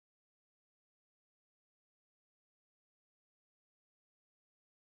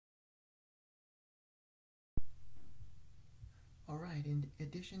Alright, in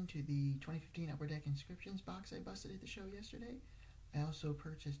addition to the 2015 Upper Deck Inscriptions box I busted at the show yesterday, I also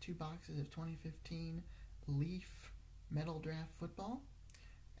purchased 2 boxes of 2015 Leaf Metal Draft Football,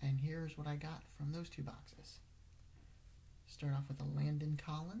 and here's what I got from those 2 boxes. Start off with a Landon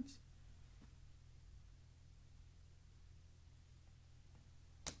Collins,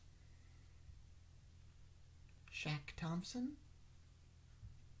 Shaq Thompson,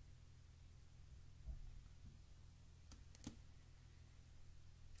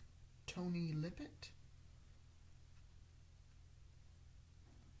 Tony Lippett,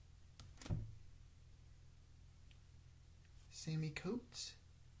 Sammy Coates,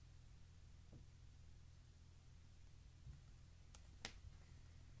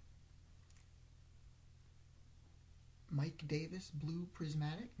 Mike Davis Blue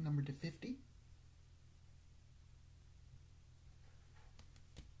Prismatic, numbered to 50,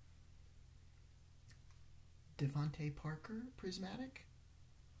 Devontae Parker Prismatic,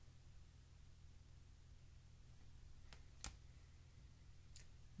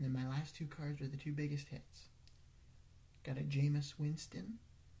 and then my last 2 cards are the 2 biggest hits. Got a Jameis Winston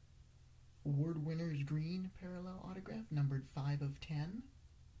Award Winners Green Parallel Autograph, numbered 5 of 10.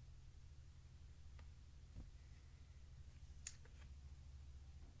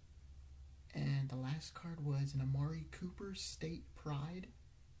 And the last card was an Amari Cooper State Pride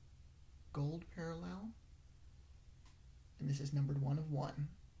Gold Parallel, and this is numbered 1 of 1.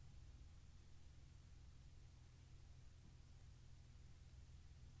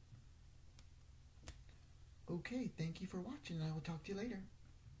 Okay, thank you for watching, and I will talk to you later.